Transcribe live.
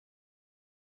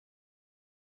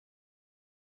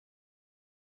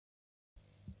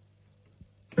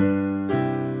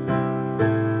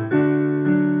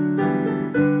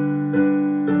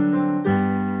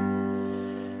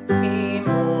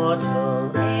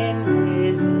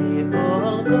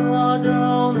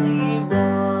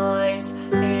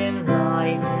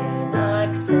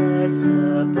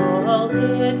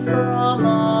hid from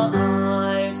our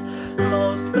eyes.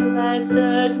 Most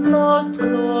blessed, most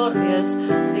glorious,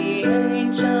 the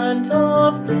Ancient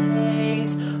of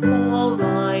Days,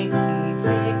 Almighty,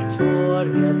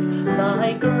 victorious,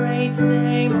 thy great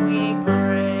name we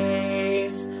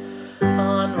praise.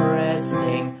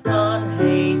 Unresting,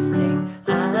 unhasting,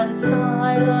 and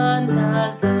silent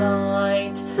as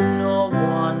light, nor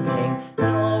wanting,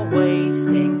 nor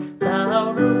wasting,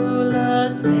 thou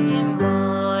rulest in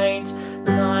might.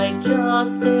 Thy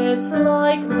justice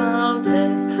like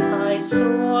mountains, high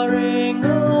soaring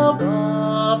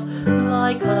above,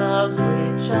 thy clouds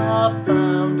which are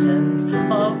fountains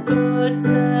of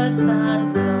goodness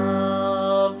and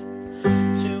love.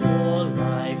 To all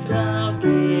life thou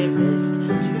givest,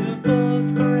 to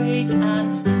both great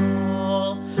and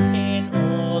small. In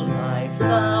all life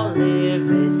thou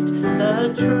livest,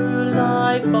 the true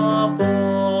life of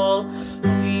all.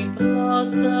 We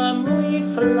blossom, we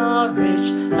flourish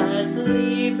as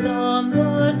leaves on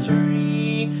the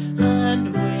tree,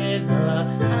 and wither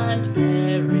and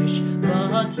perish,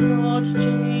 but naught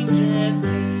changeth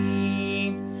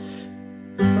thee.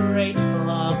 Great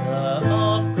Father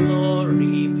of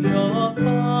glory, pure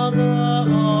Father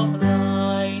of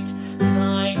light,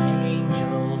 thine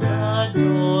angels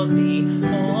adore thee,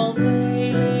 all they